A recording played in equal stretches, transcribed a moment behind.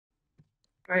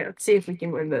Alright, let's see if we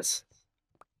can win this.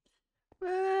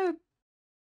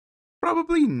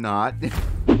 Probably not.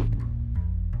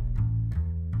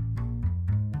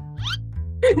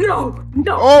 No!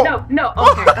 Oh! No!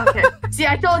 Okay. See,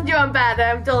 I told you I'm bad.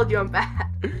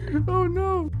 Oh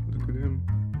no! Look at him.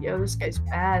 Yo, this guy's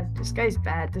bad. This guy's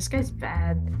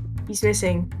bad. He's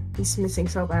missing. He's missing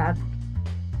so bad.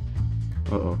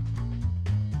 Uh-oh.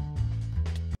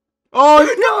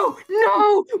 Oh!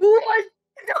 No! What?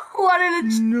 No, what are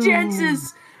the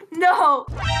chances? No!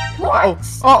 What?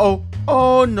 Uh-oh!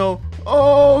 Oh no!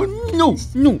 Oh no!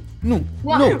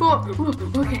 What?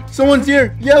 No! Okay. Someone's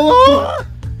here! Yellow!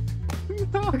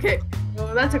 No. Okay.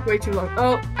 Oh, that took way too long.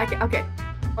 Oh, okay.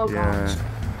 Oh gosh.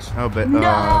 I'll bet.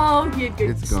 No! He had good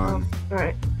it's stuff. gone.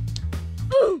 Alright.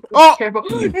 Oh! Careful.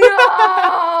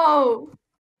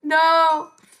 No!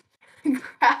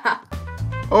 Crap.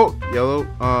 Oh, yellow.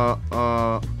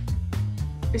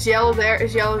 Is yellow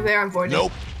there? I'm voiding.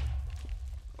 Nope.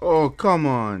 Oh, come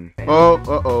on. Oh,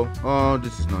 uh-oh. Oh,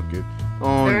 this is not good.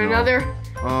 Oh, Is there no. another?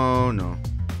 Oh, no.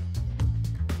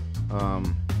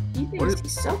 He thinks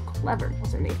he's so clever,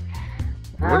 doesn't he?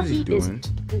 What is he doing?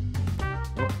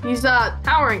 He's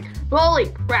towering. Holy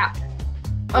crap.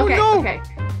 Okay, Oh, no. okay.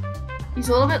 He's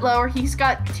a little bit lower. He's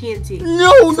got TNT.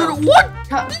 No, what?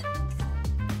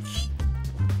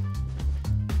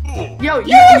 Yo,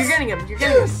 Yes! you're getting him. You're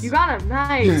getting Yes! him. You got him.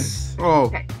 Nice. Yes. Oh.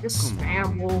 Okay, just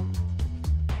spam. We'll...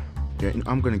 Yeah,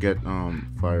 I'm gonna get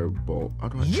fireball. How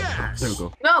do I? Yes! There we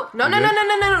go. No.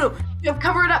 You have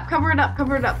cover it up.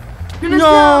 Goodness,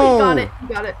 No! He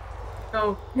got it.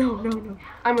 No.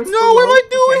 I must. No, what am I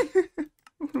doing?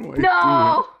 What am I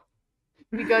No.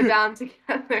 We go down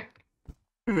together.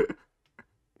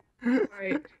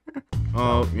 Alright.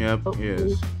 Oh, yep, Oh,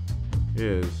 is.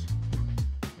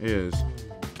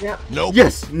 Yep. Nope.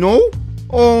 Yes, no?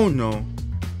 Oh, no.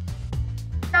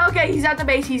 Okay, he's at the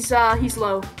base. He's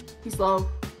low.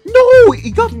 No, he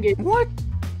got, can get- what?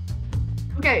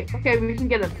 Okay, we can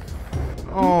get him.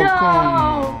 Oh, No! come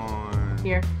on.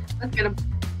 Here, let's get him.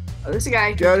 Oh, this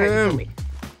guy. Get tried to kill him. me.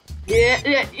 Yeah.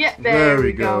 There There we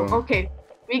we go. go. Okay,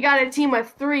 we got a team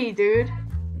of 3, dude.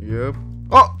 Yep.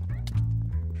 Oh!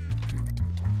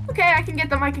 Okay, I can get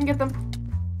them.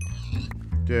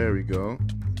 There we go.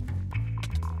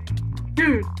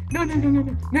 Dude, no,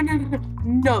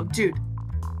 dude.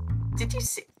 Did you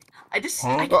see? I just.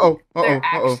 Huh? They're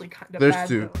actually kind of There's bad,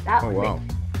 2. though. That Oh, would wow.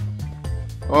 make-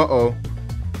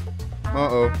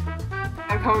 Uh-oh.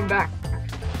 I'm coming back.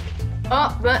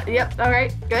 Oh, but yep. All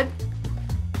right, good.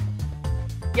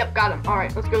 Yep, got him. All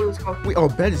right, let's go. Wait, our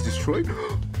bed is destroyed?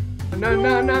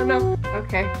 No.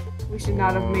 Okay, we should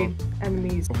not have made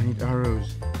enemies. Oh, I need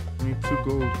arrows. I need 2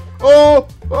 gold. Oh!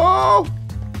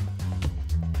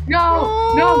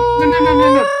 No! No.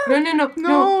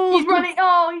 He's running.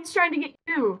 Oh, he's trying to get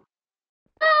you.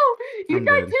 No, you I'm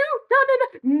tried dead.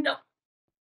 to. No.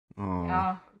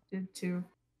 Oh. Did too.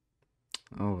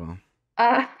 Oh, well.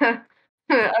 I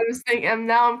was thinking.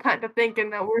 Now I'm kind of thinking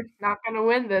that we're not gonna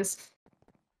win this.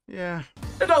 Yeah.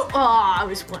 No. Oh, I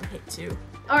was 1 hit too.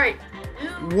 All right.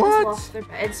 What? Lost their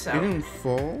bed, They so. didn't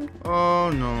fall?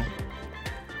 Oh, no.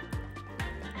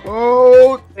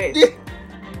 Oh! Wait.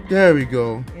 There we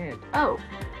go. And, oh,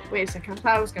 wait a second. I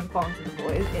thought I was gonna fall into the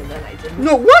void, and then I didn't.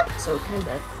 No, what? So kind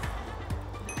of.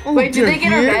 Oh, Wait, did they're they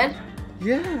get our here? bed?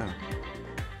 Yeah.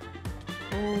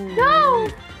 Oh. No!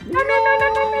 No.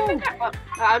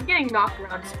 I'm getting knocked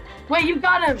around. Wait, you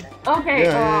got him. Okay.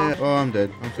 Yeah. Oh, I'm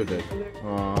dead. I'm so dead.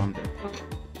 Oh, I'm dead.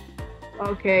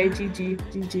 Okay. GG.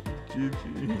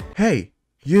 GG. Hey,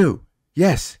 you.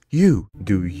 Yes, you.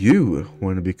 Do you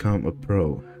want to become a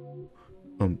pro?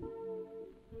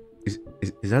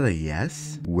 Is that a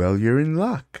yes? Well, you're in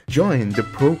luck. Join the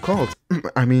pro cult.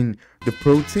 The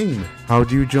pro team. How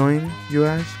do you join, you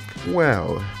ask?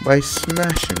 Well, by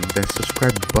smashing the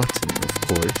subscribe button, of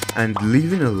course, and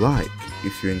leaving a like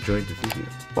if you enjoyed the video.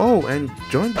 Oh, and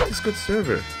join the Discord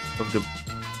server of the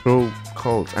pro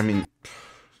cult.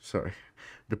 Sorry,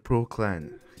 the pro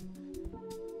clan.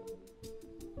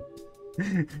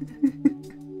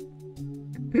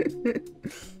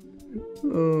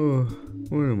 Oh,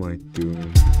 what am I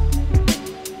doing?